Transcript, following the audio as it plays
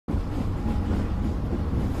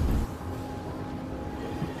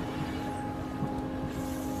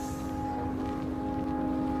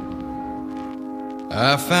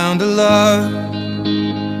I found a love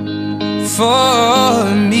for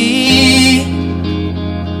me.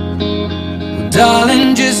 Well,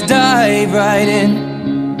 darling, just dive right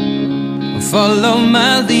in, follow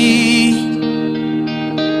my lead.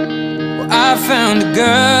 Well, I found a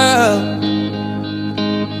girl,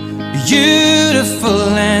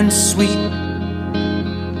 beautiful and sweet.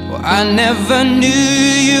 Well, I never knew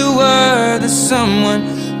you were the someone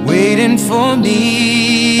waiting for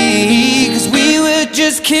me. 'Cause we were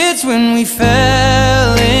just kids when we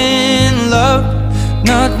fell in love,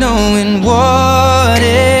 not knowing what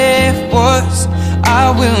it was. I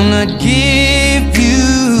will not give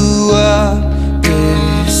you up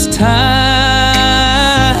this time.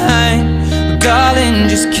 Darling,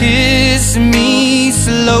 just kiss me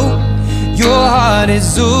slow. Your heart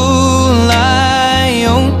is all I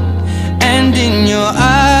own, and in your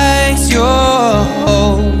eyes you're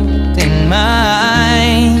holding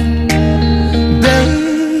mine.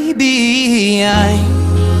 Baby, I'm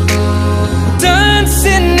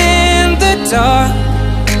dancing in the dark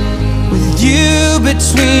with you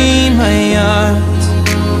between my arms,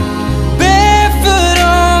 barefoot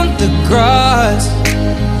on the grass.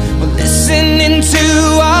 We're listening to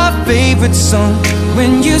our favorite song.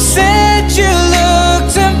 When you said you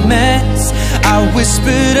looked a mess, I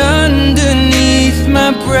whispered underneath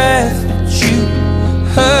my breath, but you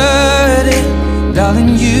heard it.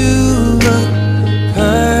 Darling, you look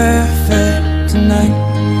perfect tonight.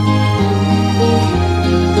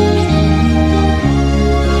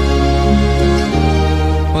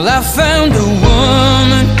 Well, I found a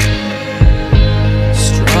woman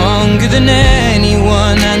stronger than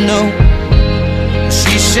anyone I know.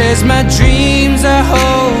 She shares my dreams. I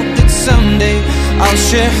hope that someday I'll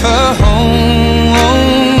share her home.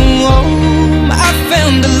 I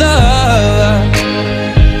found a love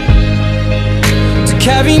to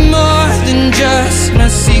carry more than just my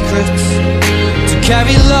secrets, to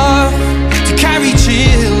carry love, to carry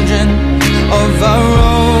children of our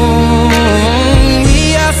own. We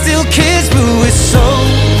are still kids, but we're so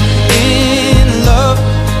in love,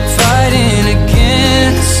 fighting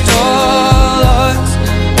against all odds.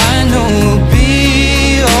 I know we'll be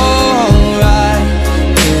alright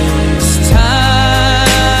this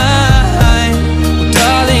time. Well,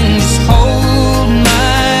 darling, just hold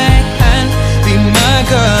my hand, be my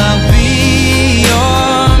girl, I'll be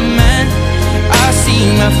your man. I see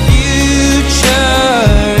my future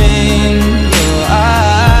in your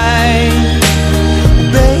eyes.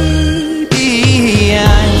 Baby,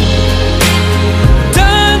 I'm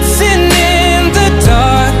dancing in the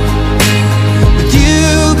dark with you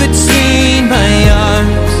between my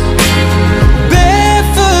arms,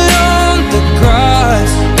 barefoot on the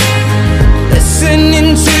grass, listening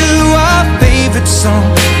to our favorite song.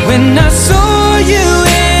 When I saw you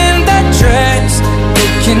in that dress,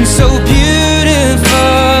 looking so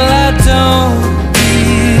beautiful, I don't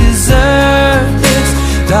deserve this.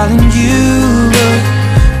 Darling, you look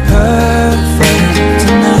perfect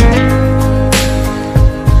tonight.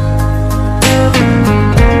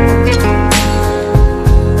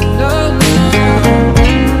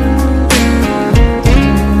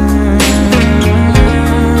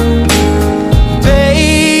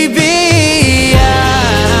 Baby,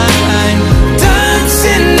 I'm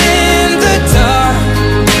dancing in the dark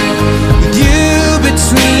with you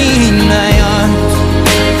between my arms,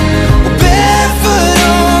 barefoot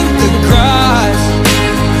on the grass,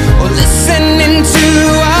 or listening to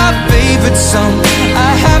our favorite song.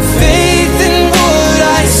 I have faith in what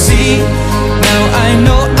I see. Now I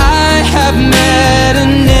know I have met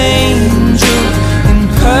an angel in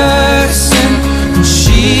person, and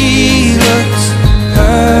she looks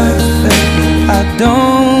perfect. I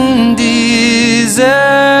don't deserve